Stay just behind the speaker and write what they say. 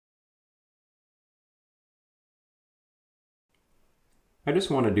I just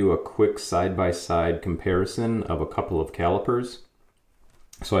want to do a quick side-by-side comparison of a couple of calipers.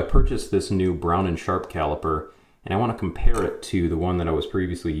 So I purchased this new Brown & Sharpe caliper, and I want to compare it to the one that I was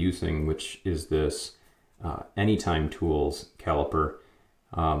previously using, which is this Anytime Tools caliper.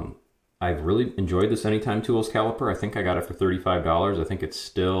 I've really enjoyed this Anytime Tools caliper. I think I got it for $35. I think it's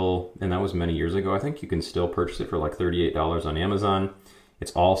still, and that was many years ago, I think you can still purchase it for like $38 on Amazon.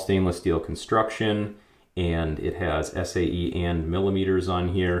 It's all stainless steel construction, and it has SAE and millimeters on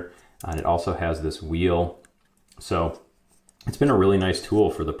here, and it also has this wheel. So it's been a really nice tool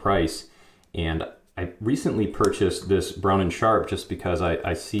for the price. And I recently purchased this Brown & Sharpe just because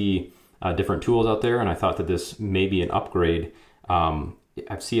I see different tools out there, and I thought that this may be an upgrade. I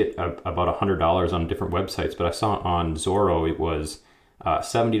see it about $100 on different websites, but I saw it on Zorro it was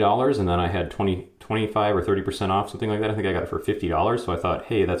 $70, and then I had 25 or 30% off, something like that. I think I got it for $50, so I thought,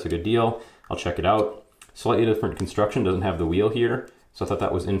 hey, that's a good deal. I'll check it out. Slightly different construction, doesn't have the wheel here, so I thought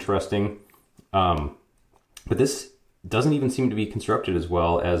that was interesting. But this doesn't even seem to be constructed as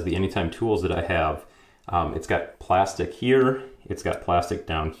well as the Anytime Tools that I have. It's got plastic here, it's got plastic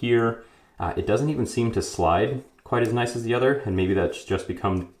down here. It doesn't even seem to slide quite as nice as the other, and maybe that's just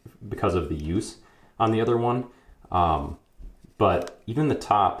because of the use on the other one. But even the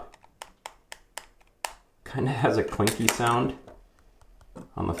top kind of has a clinky sound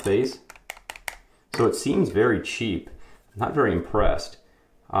on the face. So it seems very cheap. I'm not very impressed.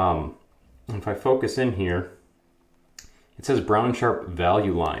 If I focus in here, it says Brown & Sharpe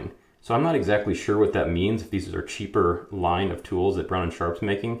Value Line. So I'm not exactly sure what that means, if these are cheaper line of tools that Brown & Sharpe's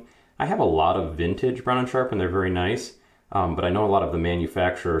making. I have a lot of vintage Brown & Sharpe, and they're very nice. But I know a lot of the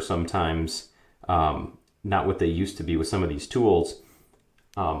manufacturers sometimes not what they used to be with some of these tools.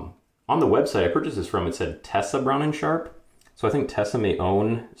 On the website I purchased this from, it said Tessa Brown & Sharpe. So I think Tessa may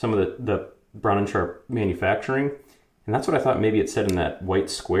own some of the Brown & Sharpe manufacturing. And that's what I thought maybe it said in that white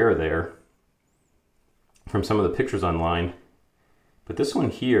square there from some of the pictures online. But this one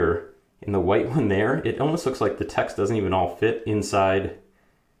here, in the white one there, it almost looks like the text doesn't even all fit inside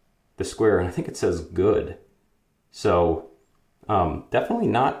the square. And I think it says good. So definitely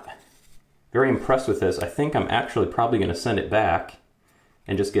not very impressed with this. I think I'm actually probably going to send it back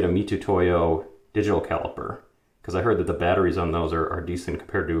and just get a Mitutoyo digital caliper, because I heard that the batteries on those are decent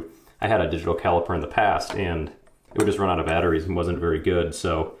compared to, I had a digital caliper in the past and it would just run out of batteries and wasn't very good.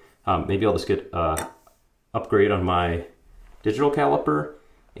 So maybe I'll just get an upgrade on my digital caliper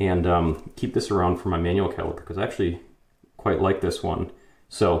and keep this around for my manual caliper, because I actually quite like this one.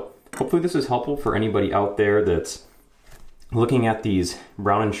 So hopefully this is helpful for anybody out there that's looking at these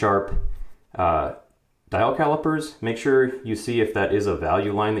Brown & Sharpe dial calipers. Make sure you see if that is a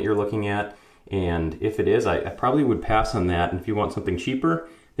value line that you're looking at, and if it is, I probably would pass on that. And if you want something cheaper,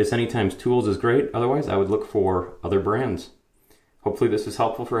 this Anytime Tools is great. Otherwise, I would look for other brands. Hopefully this is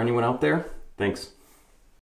helpful for anyone out there. Thanks.